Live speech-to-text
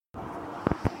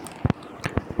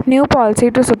New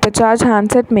policy to supercharge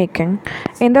handset making.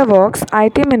 In the works,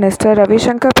 IT Minister Ravi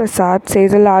Shankar Prasad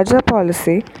says a larger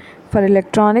policy for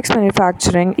electronics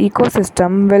manufacturing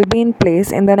ecosystem will be in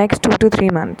place in the next 2 to 3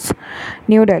 months.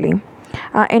 New Delhi.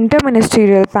 An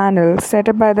interministerial panel set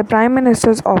up by the Prime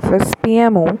Minister's office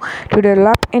PMO to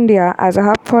develop India as a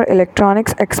hub for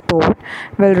electronics export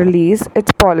will release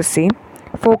its policy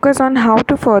focus on how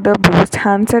to further boost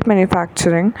handset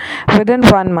manufacturing within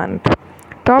 1 month.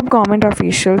 Top government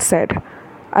officials said.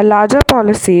 A larger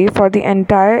policy for the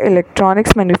entire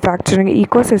electronics manufacturing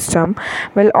ecosystem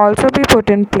will also be put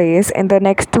in place in the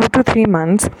next 2 to 3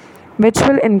 months, which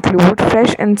will include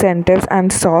fresh incentives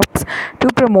and SOPs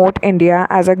to promote India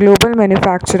as a global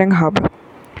manufacturing hub.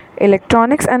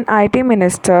 Electronics and IT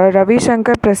Minister Ravi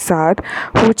Shankar Prasad,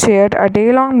 who chaired a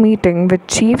day-long meeting with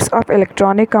chiefs of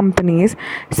electronic companies,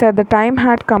 said the time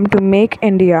had come to make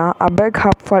India a big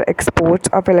hub for exports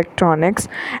of electronics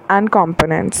and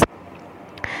components.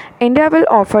 India will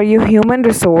offer you human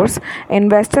resource,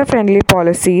 investor friendly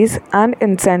policies, and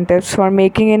incentives for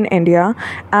making in India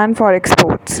and for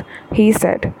exports, he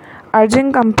said,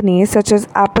 urging companies such as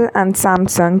Apple and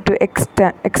Samsung to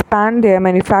expand their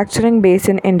manufacturing base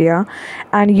in India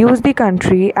and use the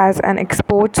country as an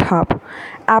exports hub.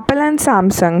 Apple and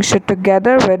Samsung should,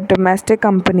 together with domestic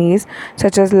companies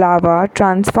such as Lava,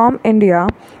 transform India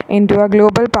into a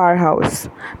global powerhouse,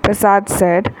 Prasad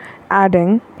said,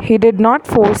 adding he did not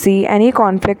foresee any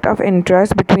conflict of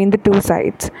interest between the two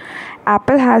sides.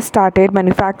 Apple has started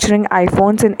manufacturing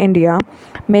iPhones in India,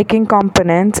 making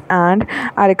components, and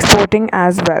are exporting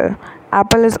as well.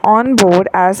 Apple is on board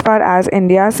as far as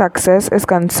India's success is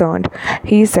concerned,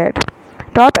 he said.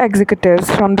 Top executives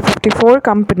from the 54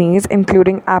 companies,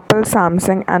 including Apple,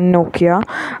 Samsung, and Nokia,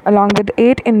 along with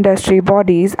 8 industry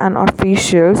bodies and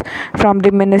officials from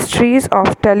the Ministries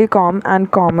of Telecom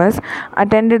and Commerce,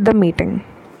 attended the meeting.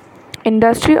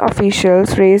 Industry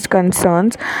officials raised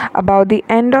concerns about the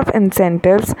end of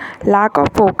incentives, lack of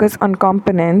focus on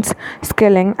components,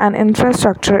 skilling, and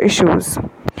infrastructure issues.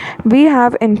 We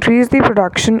have increased the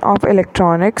production of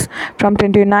electronics from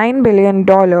 $29 billion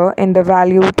in the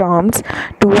value terms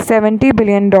to $70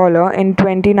 billion in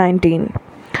 2019.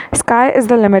 Sky is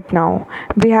the limit now.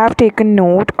 We have taken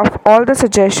note of all the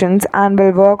suggestions and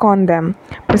will work on them,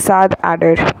 Prasad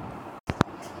added.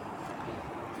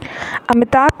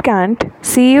 Amitabh Kant,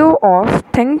 CEO of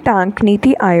think tank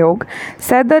Niti Aayog,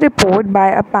 said the report by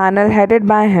a panel headed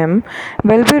by him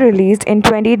will be released in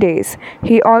 20 days.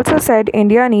 He also said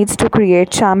India needs to create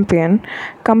champion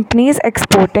companies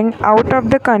exporting out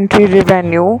of the country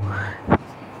revenue.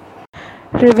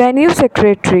 Revenue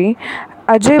Secretary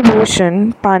Ajay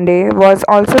Bhushan Pandey was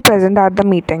also present at the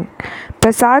meeting.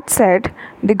 Prasad said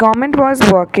the government was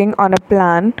working on a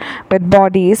plan with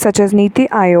bodies such as Niti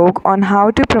Aayog on how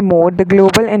to promote the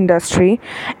global industry,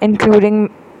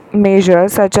 including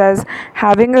measures such as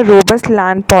having a robust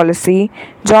land policy,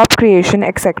 job creation,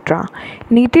 etc.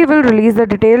 Niti will release the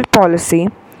detailed policy.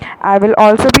 I will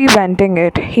also be venting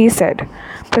it, he said.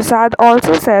 Prasad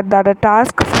also said that a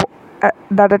task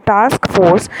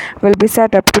force will be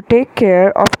set up to take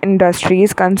care of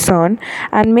industries concerned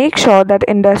and make sure that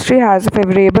industry has a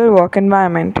favorable work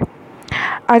environment.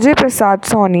 Ajay Prasad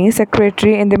Soni,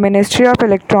 secretary in the Ministry of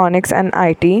Electronics and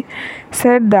IT,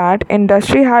 said that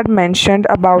industry had mentioned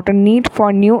about a need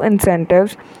for new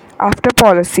incentives after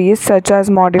policies such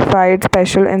as modified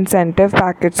special incentive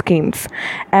package schemes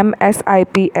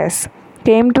MSIPS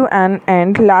came to an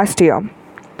end last year.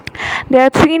 There are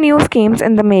 3 new schemes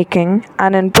in the making,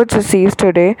 and inputs received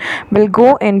today will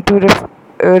go into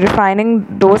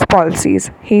refining those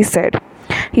policies, he said.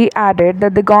 He added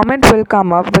that the government will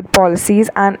come up with policies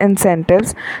and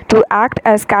incentives to act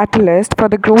as catalyst for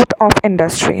the growth of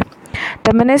industry.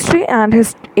 The ministry and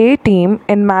his A team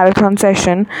in marathon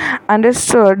session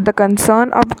understood the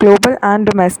concern of global and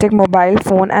domestic mobile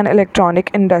phone and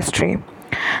electronic industry.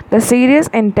 The serious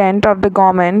intent of the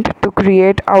government to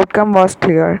create outcome was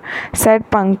clear, said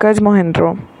Pankaj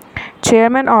Mohindro,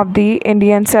 chairman of the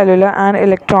Indian Cellular and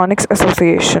Electronics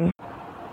Association.